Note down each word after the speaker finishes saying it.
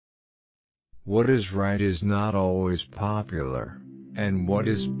What is right is not always popular, and what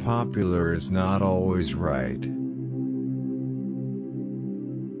is popular is not always right.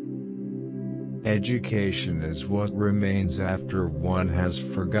 Education is what remains after one has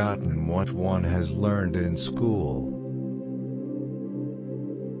forgotten what one has learned in school.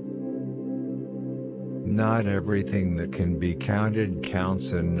 Not everything that can be counted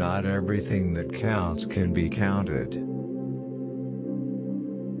counts, and not everything that counts can be counted.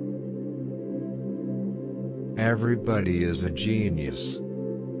 Everybody is a genius.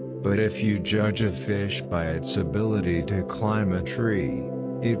 But if you judge a fish by its ability to climb a tree,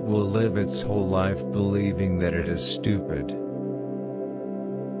 it will live its whole life believing that it is stupid.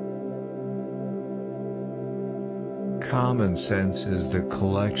 Common sense is the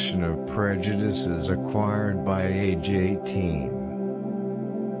collection of prejudices acquired by age 18.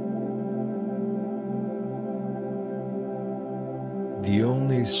 The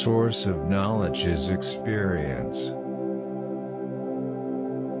only source of knowledge is experience.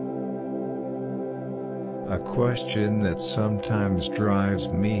 A question that sometimes drives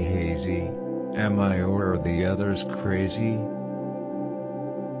me hazy: am I or are the others crazy?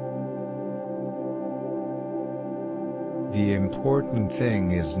 The important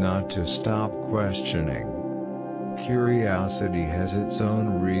thing is not to stop questioning. Curiosity has its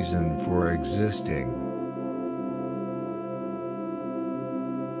own reason for existing.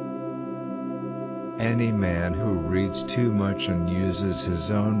 Any man who reads too much and uses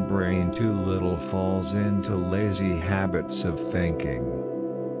his own brain too little falls into lazy habits of thinking.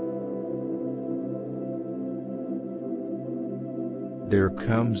 There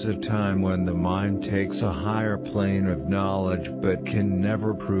comes a time when the mind takes a higher plane of knowledge but can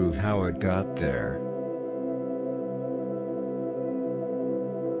never prove how it got there.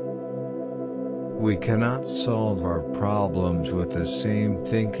 We cannot solve our problems with the same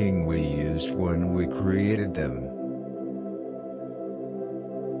thinking we used when we created them.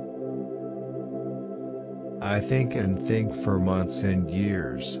 I think and think for months and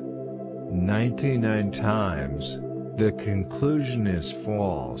years. 99 times, the conclusion is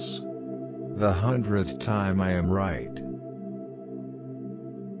false. The 100th time I am right.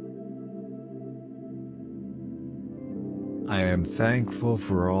 I am thankful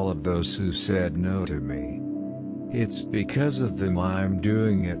for all of those who said no to me. It's because of them I'm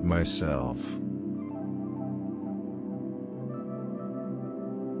doing it myself.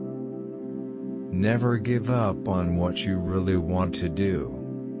 Never give up on what you really want to do.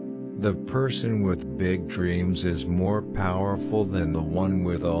 The person with big dreams is more powerful than the one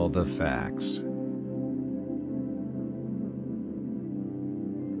with all the facts.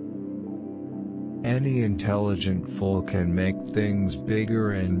 Any intelligent fool can make things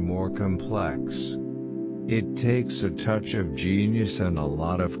bigger and more complex. It takes a touch of genius and a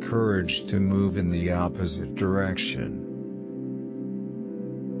lot of courage to move in the opposite direction.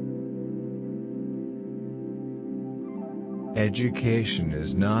 Education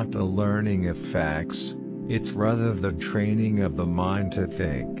is not the learning of facts, it's rather the training of the mind to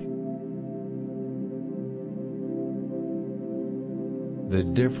think. The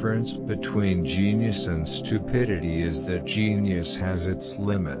difference between genius and stupidity is that genius has its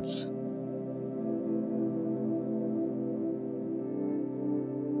limits.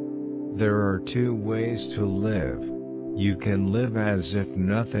 There are two ways to live. You can live as if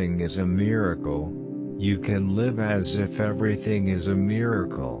nothing is a miracle. You can live as if everything is a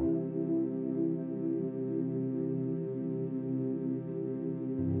miracle.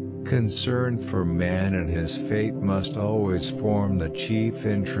 Concern for man and his fate must always form the chief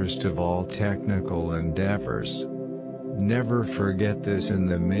interest of all technical endeavors. Never forget this in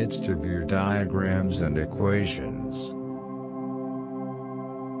the midst of your diagrams and equations.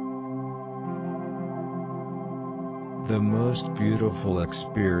 The most beautiful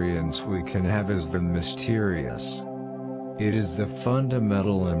experience we can have is the mysterious. It is the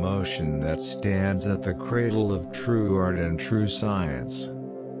fundamental emotion that stands at the cradle of true art and true science.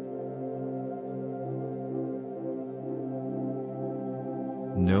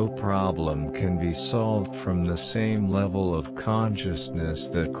 No problem can be solved from the same level of consciousness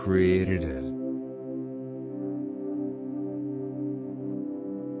that created it.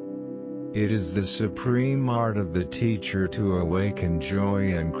 It is the supreme art of the teacher to awaken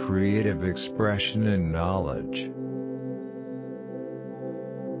joy and creative expression in knowledge.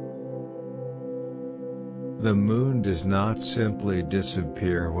 The moon does not simply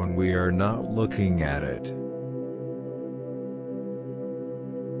disappear when we are not looking at it.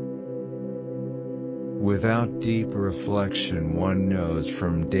 Without deep reflection, one knows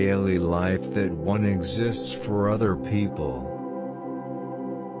from daily life that one exists for other people.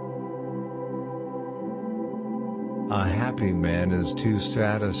 A happy man is too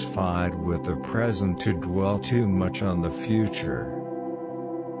satisfied with the present to dwell too much on the future.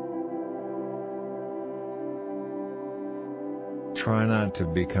 Try not to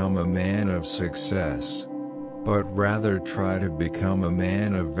become a man of success, but rather try to become a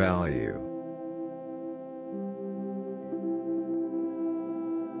man of value.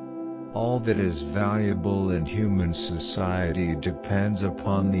 All that is valuable in human society depends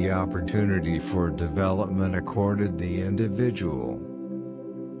upon the opportunity for development accorded the individual.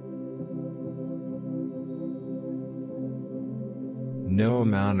 No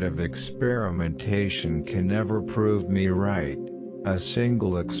amount of experimentation can ever prove me right. A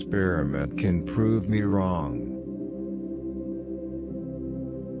single experiment can prove me wrong.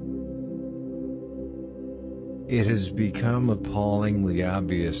 It has become appallingly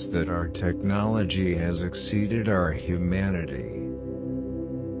obvious that our technology has exceeded our humanity.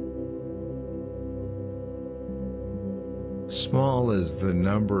 Small is the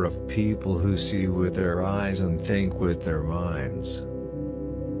number of people who see with their eyes and think with their minds.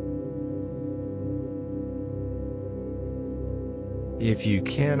 If you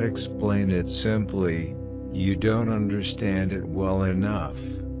can't explain it simply, you don't understand it well enough.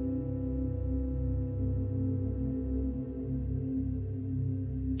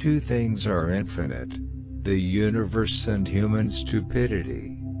 Two things are infinite: the universe and human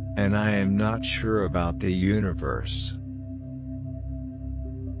stupidity, and I am not sure about the universe.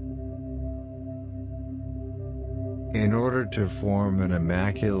 In order to form an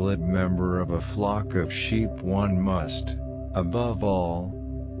immaculate member of a flock of sheep, one must, above all,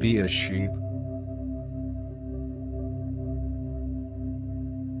 be a sheep.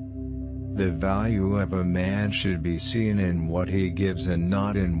 The value of a man should be seen in what he gives and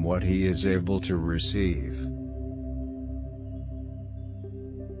not in what he is able to receive.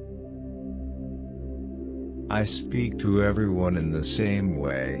 I speak to everyone in the same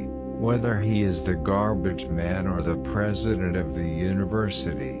way, whether he is the garbage man or the president of the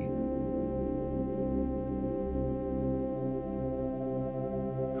university.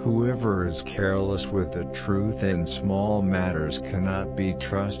 Whoever is careless with the truth in small matters cannot be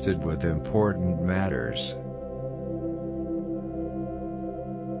trusted with important matters.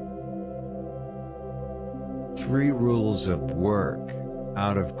 Three rules of work: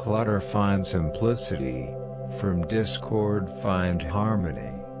 out of clutter find simplicity, from discord find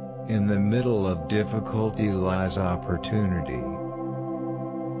harmony, in the middle of difficulty lies opportunity.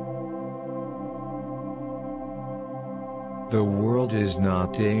 The world is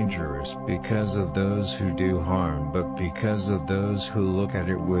not dangerous because of those who do harm, but because of those who look at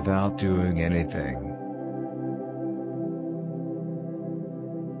it without doing anything.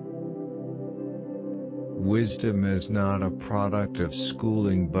 Wisdom is not a product of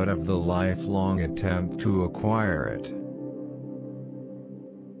schooling but of the lifelong attempt to acquire it.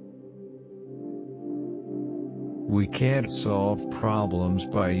 We can't solve problems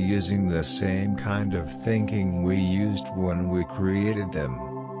by using the same kind of thinking we used when we created them.